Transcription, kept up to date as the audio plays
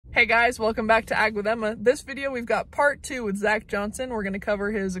Hey guys, welcome back to Ag with Emma. This video we've got part 2 with Zach Johnson. We're going to cover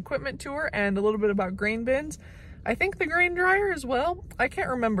his equipment tour and a little bit about grain bins. I think the grain dryer as well. I can't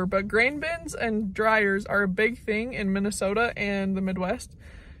remember, but grain bins and dryers are a big thing in Minnesota and the Midwest.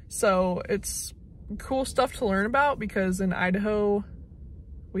 So it's cool stuff to learn about because in Idaho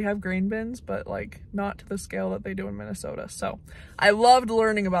we have grain bins, but like not to the scale that they do in Minnesota. So I loved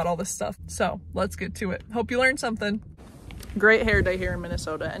learning about all this stuff. So let's get to it. Hope you learned something. Great hair day here in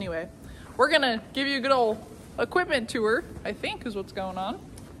Minnesota. Anyway, we're gonna give you a good old equipment tour, I think is what's going on.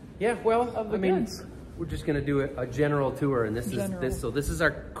 Yeah, well, I mean, we're just gonna do a general tour, and this is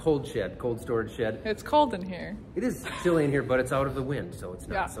our cold storage shed. It's cold in here. It is chilly in here, but it's out of the wind, so it's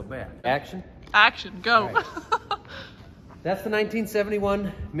not so bad. Action? Action, go. Right. That's the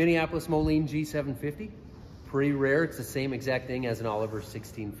 1971 Minneapolis Moline G750. Pretty rare. It's the same exact thing as an Oliver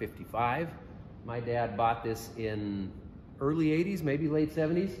 1655. My dad bought this in early 80s, maybe late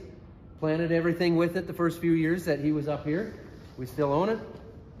 70s. Planted everything with it the first few years that he was up here. We still own it.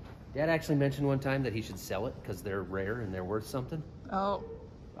 Dad actually mentioned one time that he should sell it because they're rare and they're worth something. Oh.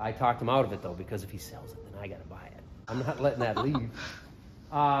 I talked him out of it though, because if he sells it, then I gotta buy it. I'm not letting that leave.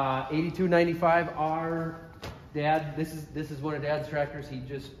 8295R. Dad, this is one of Dad's tractors he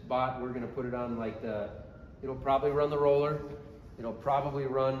just bought. We're gonna put it on like it'll probably run the roller. It'll probably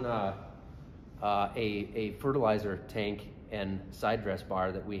run a fertilizer tank and side dress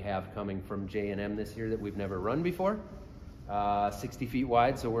bar that we have coming from J&M this year that we've never run before. 60 feet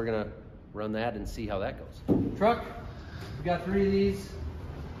wide, so we're gonna run that and see how that goes. Truck, we got 3 of these.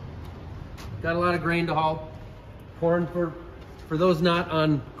 Got a lot of grain to haul. Corn for those not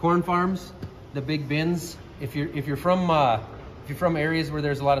on corn farms, the big bins. If you're from areas where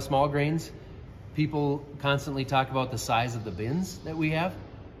there's a lot of small grains, people constantly talk about the size of the bins that we have.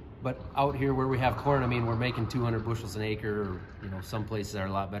 But out here where we have corn, I mean, we're making 200 bushels an acre, or, you know, some places are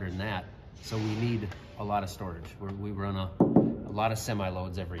a lot better than that. So we need a lot of storage. We run a lot of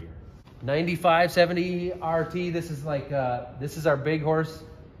semi-loads every year. 9570 RT, this is like, this is our big horse.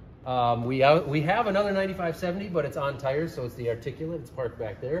 We have another 9570, but it's on tires, so it's the articulate, it's parked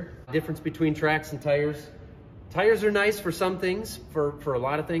back there. Difference between tracks and tires. Tires are nice for some things, for a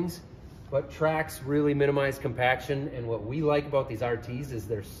lot of things. But tracks really minimize compaction, and what we like about these RTs is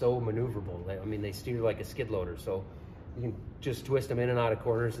they're so maneuverable. I mean, they steer like a skid loader, so you can just twist them in and out of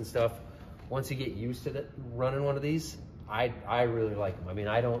corners and stuff. Once you get used to running one of these, I really like them. I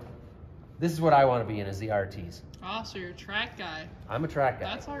mean, this is what I want to be in, is the RTs. Oh, so you're a track guy. I'm a track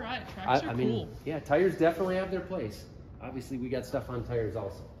guy. That's all right. Tracks are cool. Mean, yeah, tires definitely have their place. Obviously, we got stuff on tires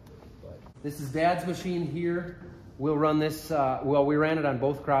also. But this is Dad's machine here. We'll run this, well, we ran it on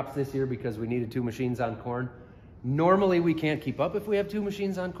both crops this year because we needed 2 machines on corn. Normally we can't keep up if we have 2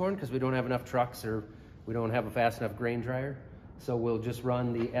 machines on corn because we don't have enough trucks or we don't have a fast enough grain dryer. So we'll just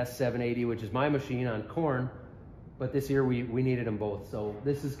run the S780, which is my machine, on corn. But this year we needed them both. So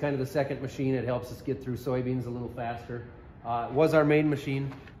this is kind of the second machine. It helps us get through soybeans a little faster. It was our main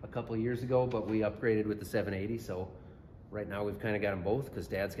machine a couple of years ago, but we upgraded with the 780. So right now we've kind of got them both because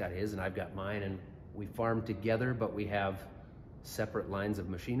Dad's got his and I've got mine. And we farm together, but we have separate lines of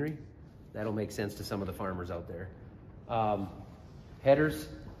machinery. That'll make sense to some of the farmers out there. Headers,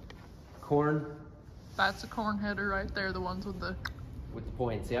 corn. That's a corn header right there, the ones with the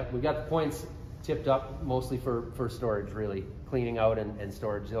points. Yep, we've got the points tipped up mostly for storage, really. Cleaning out and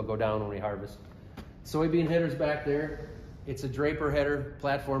storage. They'll go down when we harvest. Soybean headers back there. It's a Draper header,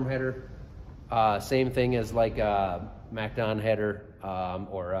 platform header. Same thing as like a MacDon header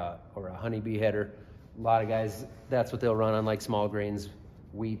or a Honeybee header. A lot of guys, that's what they'll run on, like small grains,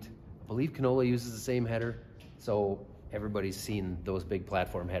 wheat. I believe canola uses the same header. So everybody's seen those big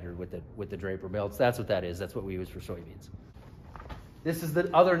platform header with the Draper belts. That's what that is. That's what we use for soybeans. This is the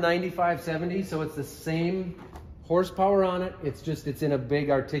other 9570, so it's the same horsepower on it. It's just, it's in a big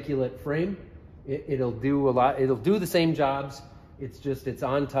articulate frame. It'll do a lot. It'll do the same jobs. It's just, it's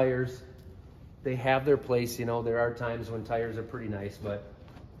on tires. They have their place, you know. There are times when tires are pretty nice, but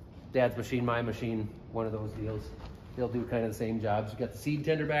Dad's machine, my machine, one of those deals. They'll do kind of the same jobs. You got the seed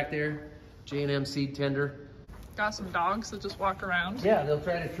tender back there, J&M seed tender. Got some dogs that just walk around. Yeah, they'll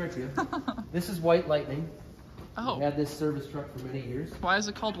try to trick you. This is White Lightning. Oh. We've had this service truck for many years. Why is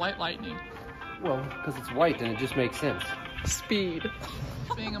it called White Lightning? Well, because it's white and it just makes sense. Speed.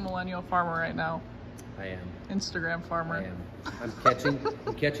 Being a millennial farmer right now. I am. Instagram farmer. I am. I'm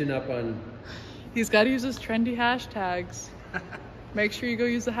catching up on. He's got to use his trendy hashtags. Make sure you go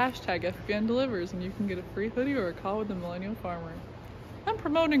use the hashtag FBN Delivers and you can get a free hoodie or a call with the Millennial Farmer. I'm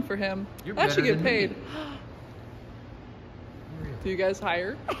promoting for him. I should get paid. Do you guys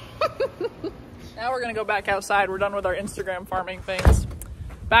hire? Now we're gonna go back outside. We're done with our Instagram farming things.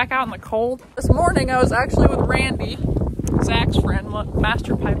 back out in the cold. This morning I was actually with Randy, Zach's friend,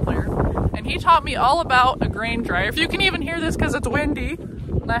 master pipe player, and he taught me all about a grain dryer. If you can even hear this because it's windy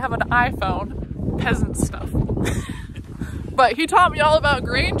and I have an iPhone, peasant stuff. But he taught me all about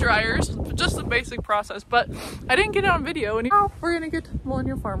grain dryers, just the basic process, but I didn't get it on video, and now we're gonna get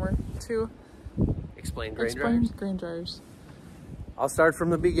Millennial Farmer to explain grain dryers. I'll start from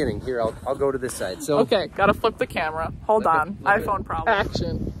the beginning. Here, I'll go to this side. So okay, gotta flip the camera. Hold on, iPhone problem.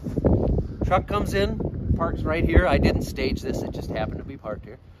 Action. Truck comes in, parks right here. I didn't stage this, it just happened to be parked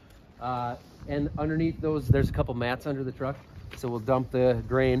here. And underneath those, there's a couple mats under the truck. So we'll dump the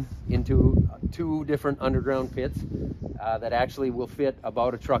grain into 2 different underground pits that actually will fit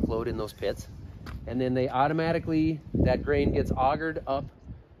about a truckload in those pits. And then they automatically, that grain gets augered up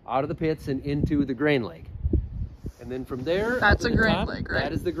out of the pits and into the grain leg. And then from there, that's a grain leg, right?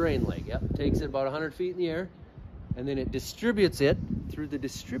 That is the grain leg, yep. It takes it about 100 feet in the air, and then it distributes it through the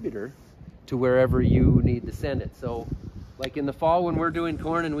distributor to wherever you need to send it. So like in the fall when we're doing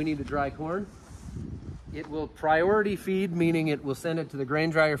corn and we need to dry corn, it will priority feed, meaning it will send it to the grain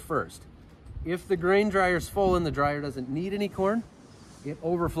dryer first. If the grain dryer is full and the dryer doesn't need any corn, it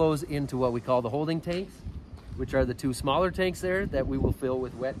overflows into what we call the holding tanks, which are the 2 smaller tanks there that we will fill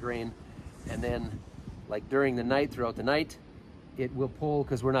with wet grain. And then like during the night, throughout the night, it will pull,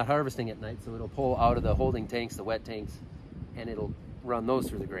 because we're not harvesting at night, so it'll pull out of the holding tanks, the wet tanks, and it'll run those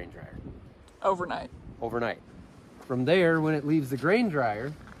through the grain dryer. Overnight. From there, when it leaves the grain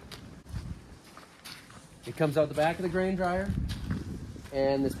dryer, it comes out the back of the grain dryer,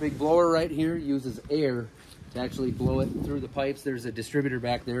 and this big blower right here uses air to actually blow it through the pipes. There's a distributor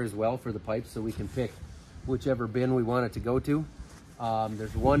back there as well for the pipes, so we can pick whichever bin we want it to go to.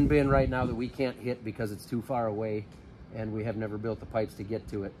 There's 1 bin right now that we can't hit because it's too far away and we have never built the pipes to get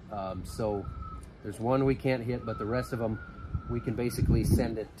to it. So there's 1 we can't hit, but the rest of them we can basically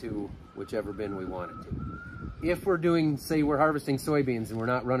send it to whichever bin we want it to. If we're doing, say we're harvesting soybeans and we're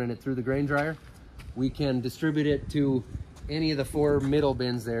not running it through the grain dryer, we can distribute it to any of the 4 middle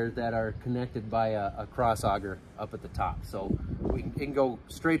bins there that are connected by a cross auger up at the top. So it can go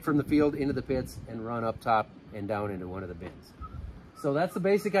straight from the field into the pits and run up top and down into one of the bins. So that's the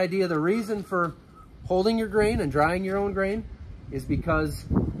basic idea. The reason for holding your grain and drying your own grain is because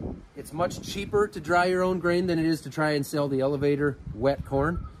it's much cheaper to dry your own grain than it is to try and sell the elevator wet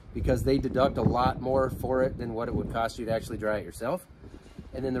corn, because they deduct a lot more for it than what it would cost you to actually dry it yourself.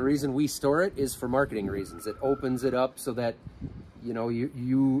 And then the reason we store it is for marketing reasons. It opens it up so that, you know,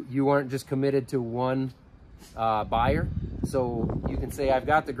 you aren't just committed to one buyer. So you can say, I've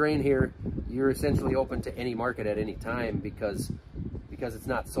got the grain here. You're essentially open to any market at any time because it's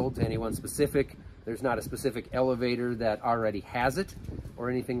not sold to anyone specific. There's not a specific elevator that already has it or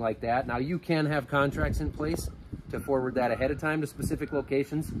anything like that. Now you can have contracts in place to forward that ahead of time to specific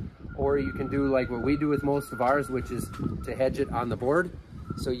locations, or you can do like what we do with most of ours, which is to hedge it on the board.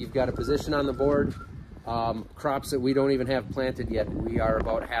 So you've got a position on the board. Crops that we don't even have planted yet, we are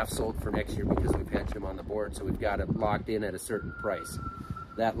about half sold for next year because we've hedged them on the board. So we've got it locked in at a certain price.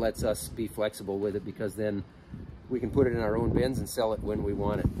 That lets us be flexible with it, because then we can put it in our own bins and sell it when we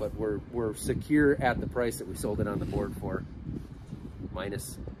want it. But we're secure at the price that we sold it on the board for,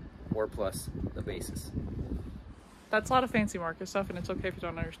 minus or plus the basis. That's a lot of fancy market stuff, and it's okay if you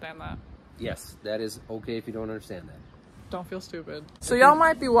don't understand that. Yes, that is okay if you don't understand that. Don't feel stupid. So y'all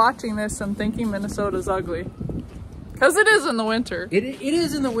might be watching this and thinking Minnesota's ugly, because it is in the winter. It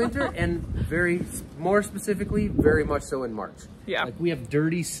is in the winter, and more specifically, very much so in March. Yeah. Like we have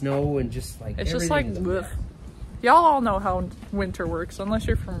dirty snow and just like it's just like, y'all all know how winter works, unless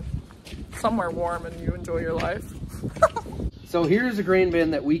you're from somewhere warm and you enjoy your life. So here's a grain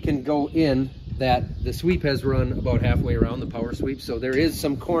bin that we can go in, that the sweep has run about halfway around, the power sweep. So there is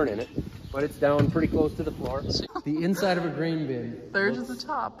some corn in it, but it's down pretty close to the floor. The inside of a grain bin. There's the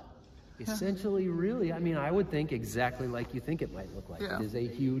top. Essentially, really, I mean, I would think exactly like you think it might look like. Yeah. It is a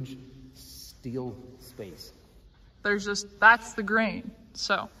huge steel space. That's the grain.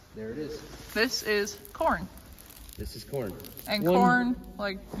 So. There it is. This is corn. This is corn. And corn,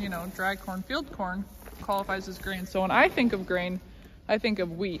 like, you know, dry corn, field corn, qualifies as grain. So when I think of grain, I think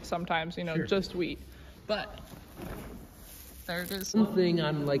of wheat sometimes, you know, sure. Just wheat. But there it is. One thing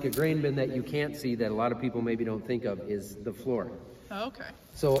on like a grain bin that you can't see that a lot of people maybe don't think of is the floor. Oh, okay.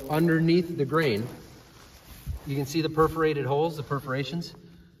 So underneath the grain, you can see the perforated holes, the perforations.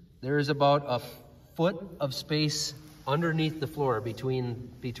 There is about a foot of space underneath the floor between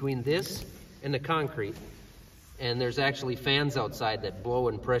this and the concrete. And there's actually fans outside that blow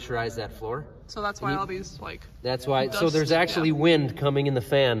and pressurize that floor. So that's why all these like. That's why. Dust, so there's actually wind coming in the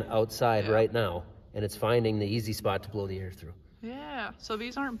fan outside right now, and it's finding the easy spot to blow the air through. Yeah, so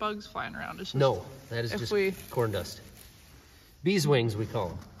these aren't bugs flying around. It's just No, that is just corn dust. Bees wings, we call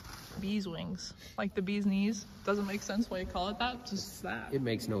them. Bees wings, like the bee's knees. Doesn't make sense why you call it that. Just that. It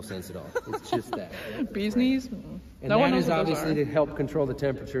makes no sense at all. It's just that. Bees knees. And that is obviously to help control the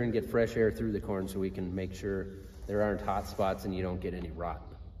temperature and get fresh air through the corn, so we can make sure there aren't hot spots and you don't get any rot.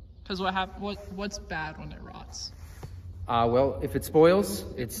 Because what's bad when it rots? Well, if it spoils,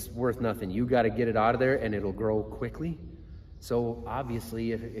 it's worth nothing. You got to get it out of there, and it'll grow quickly. So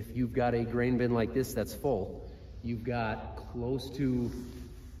obviously, if you've got a grain bin like this that's full, you've got close to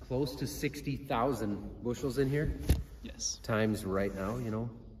 60,000 bushels in here. Yes. Times right now, you know,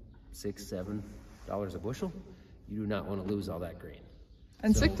 $6-7 a bushel. You do not want to lose all that grain.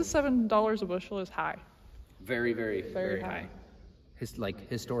 And $6 to $7 a bushel is high. Very, very, very high. Like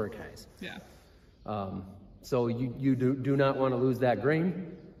historic highs. Yeah. So you do not want to lose that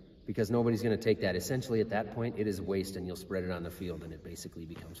grain, because nobody's going to take that. Essentially, at that point, it is waste, and you'll spread it on the field, and it basically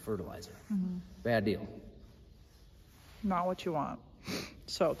becomes fertilizer. Bad deal. Not what you want.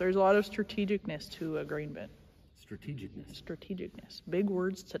 So there's a lot of strategicness to a grain bin. Strategicness. Strategicness. Big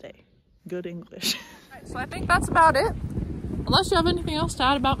words today. Good English. Right, so I think that's about it. Unless you have anything else to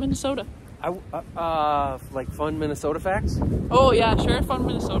add about Minnesota. Like fun Minnesota facts? Oh yeah, sure, fun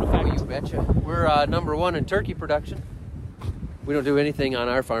Minnesota facts. Oh, you betcha. We're #1 in turkey production. We don't do anything on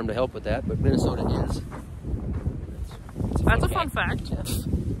our farm to help with that, but Minnesota is. That's a fun fact. Yes.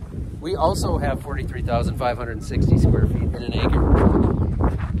 We also have 43,560 square feet in an acre.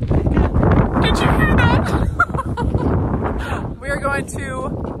 Did you hear that? We are going to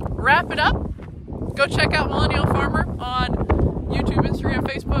wrap it up. Go check out Millennial Farmer on YouTube, Instagram,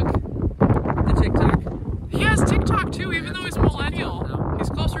 Facebook, and TikTok. He has TikTok too, even though he's millennial. He's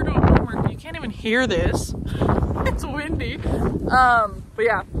closer to a boomer. You can't even hear this. It's windy. But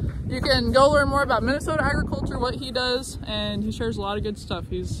yeah, you can go learn more about Minnesota agriculture, what he does, and he shares a lot of good stuff.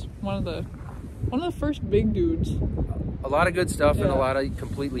 He's one of the first big dudes. A lot of good stuff and a lot of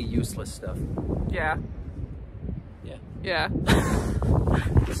completely useless stuff. Yeah. Yeah.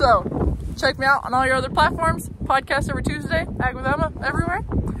 So, check me out on all your other platforms. Podcast every Tuesday, Ag with Emma, everywhere.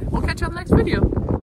 We'll catch you on the next video.